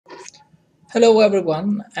Hello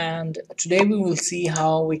everyone, and today we will see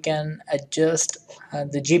how we can adjust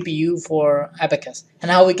the GPU for ABAQUS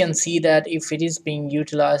and how we can see that if it is being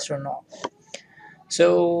utilized or not.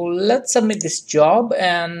 So let's submit this job,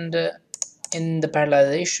 and in the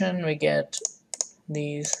parallelization we get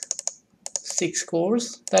these 6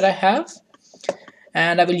 cores that I have,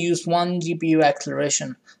 and I will use 1 GPU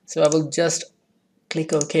acceleration. So I will just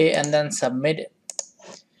click OK and then submit it.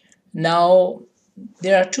 Now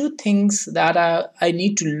there are two things that I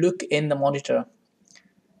need to look in the monitor,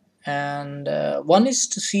 and one is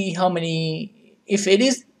to see how many, if it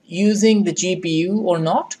is using the GPU or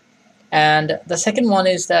not, and the second one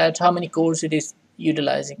is that how many cores it is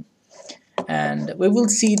utilizing, and we will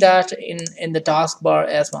see that in the taskbar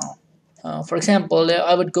as well. For example,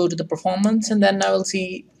 I would go to the performance and then I will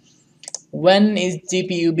see when is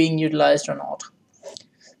GPU being utilized or not.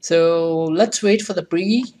 So let's wait for the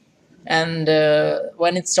pre, and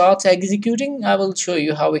when it starts executing I will show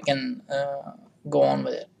you how we can go on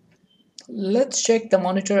with it. Let's check the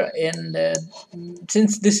monitor, and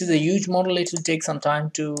since this is a huge model it will take some time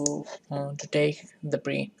to take the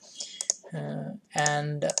pre,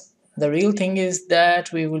 and the real thing is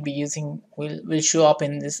that we will be using will show up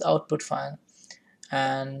in this output file,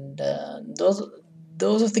 and those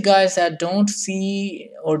of the guys that don't see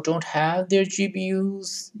or don't have their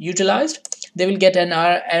GPUs utilized, they will get an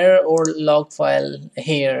error or log file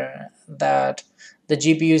here that the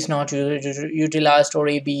GPU is not utilized or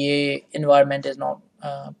ABA environment is not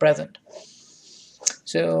present.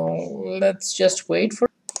 So let's just wait for.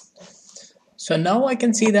 So now I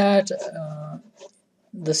can see that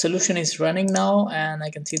the solution is running now, and I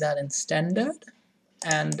can see that in standard,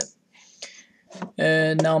 and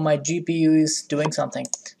now my GPU is doing something.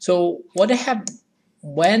 So what I have,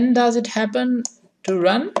 when does it happen to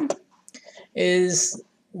run, is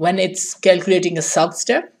when it's calculating a sub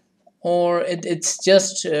step, or it's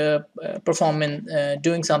just performing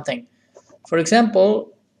doing something. For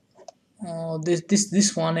example,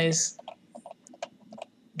 this one is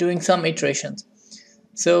doing some iterations.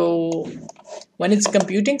 So when it's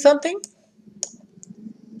computing something,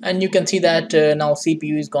 and you can see that now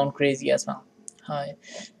CPU is gone crazy as well. Hi.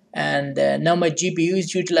 And now my GPU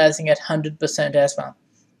is utilizing at 100% as well.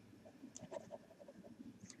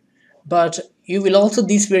 But you will also,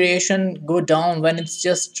 this variation go down when it's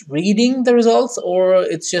just reading the results, or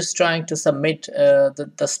it's just trying to submit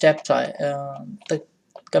the step the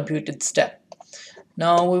computed step.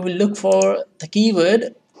 Now we will look for the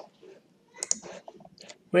keyword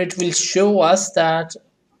where it will show us that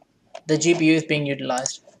the GPU is being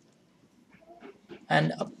utilized.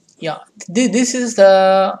 And yeah, this is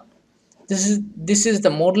the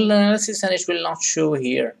model analysis, and it will not show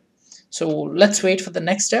here. So let's wait for the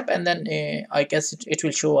next step, and then I guess it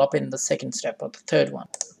will show up in the second step or the third one.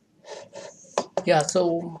 Yeah,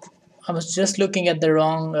 so I was just looking at the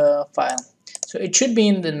wrong file. So it should be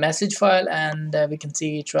in the message file, and we can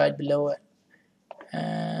see it right below it.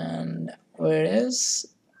 And where is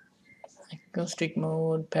acoustic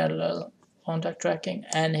mode, parallel, contact tracking,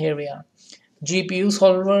 and here we are. GPU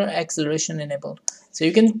solver acceleration enabled. So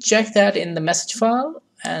you can check that in the message file,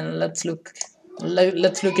 and let's look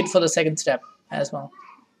it for the second step as well.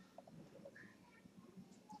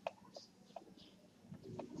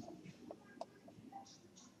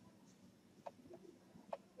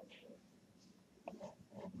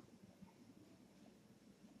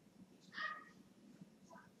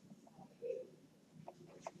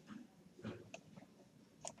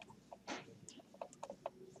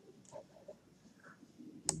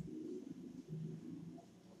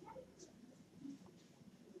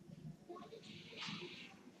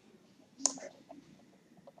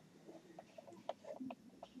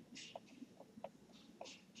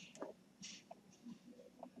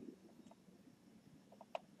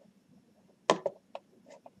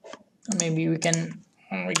 Maybe we can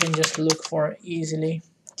just look for easily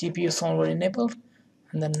GPU solver enabled,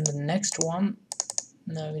 and then the next one,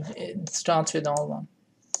 no, it starts with all one.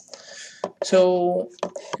 So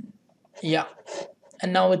yeah,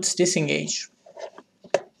 and now it's disengaged.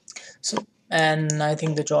 So, and I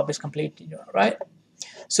think the job is completed, right?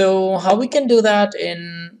 So how we can do that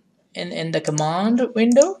in the command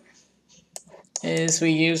window is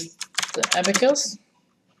we use the ABAQUS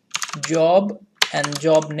job and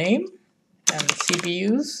job name and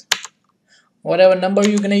CPUs, whatever number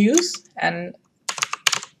you're gonna use, and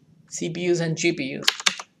CPUs and GPUs.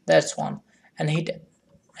 That's one, and hit,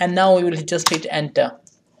 and now we will just hit enter,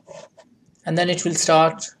 and then it will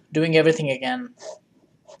start doing everything again.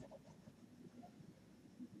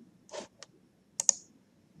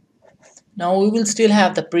 Now we will still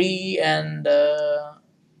have the pre and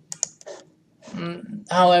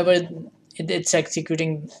However, it's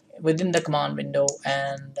executing within the command window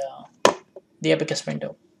and the ABAQUS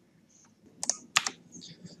window.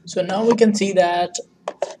 So now we can see that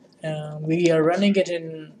we are running it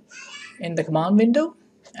in the command window,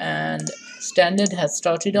 and standard has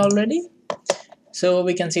started already. So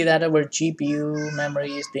we can see that our GPU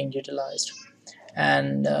memory is being utilized,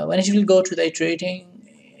 and when it will go to the iterating,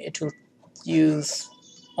 it will use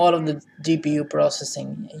all of the GPU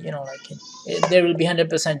processing. There will be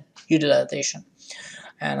 100% utilization,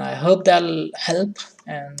 and I hope that'll help.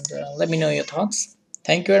 And let me know your thoughts.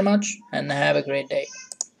 Thank you very much, and have a great day.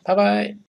 Bye bye.